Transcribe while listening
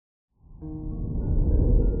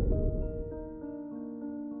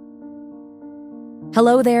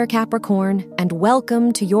Hello there, Capricorn, and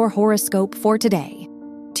welcome to your horoscope for today,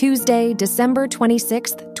 Tuesday, December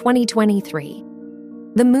 26th, 2023.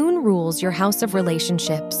 The moon rules your house of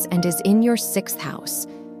relationships and is in your 6th house,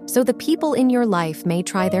 so the people in your life may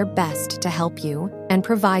try their best to help you and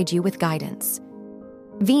provide you with guidance.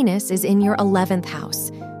 Venus is in your 11th house,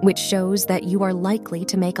 which shows that you are likely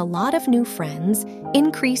to make a lot of new friends,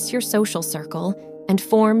 increase your social circle, and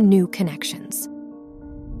form new connections.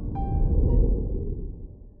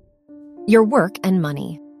 Your work and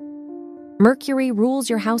money. Mercury rules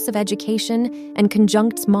your house of education and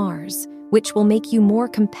conjuncts Mars, which will make you more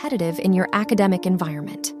competitive in your academic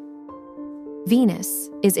environment. Venus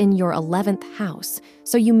is in your 11th house,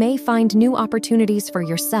 so you may find new opportunities for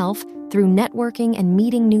yourself through networking and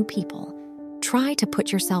meeting new people. Try to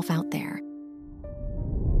put yourself out there.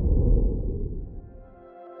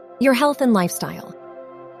 Your health and lifestyle.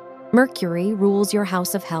 Mercury rules your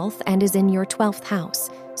house of health and is in your 12th house,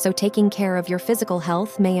 so taking care of your physical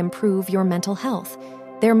health may improve your mental health.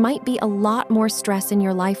 There might be a lot more stress in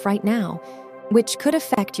your life right now, which could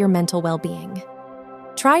affect your mental well-being.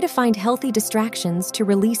 Try to find healthy distractions to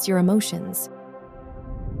release your emotions.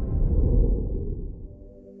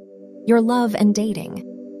 Your love and dating.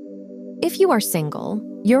 If you are single,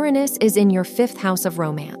 Uranus is in your 5th house of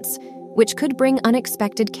romance, which could bring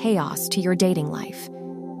unexpected chaos to your dating life.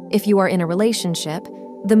 If you are in a relationship,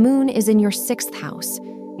 the moon is in your 6th house,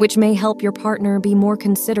 which may help your partner be more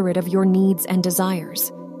considerate of your needs and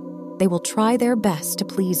desires. They will try their best to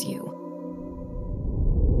please you.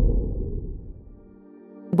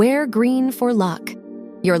 Wear green for luck.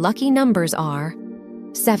 Your lucky numbers are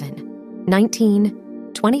 7,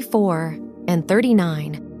 19, 24, and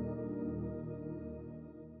 39.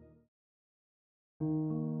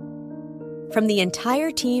 From the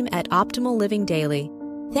entire team at Optimal Living Daily,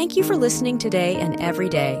 thank you for listening today and every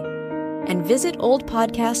day. And visit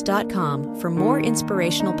oldpodcast.com for more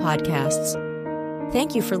inspirational podcasts.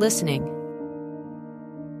 Thank you for listening.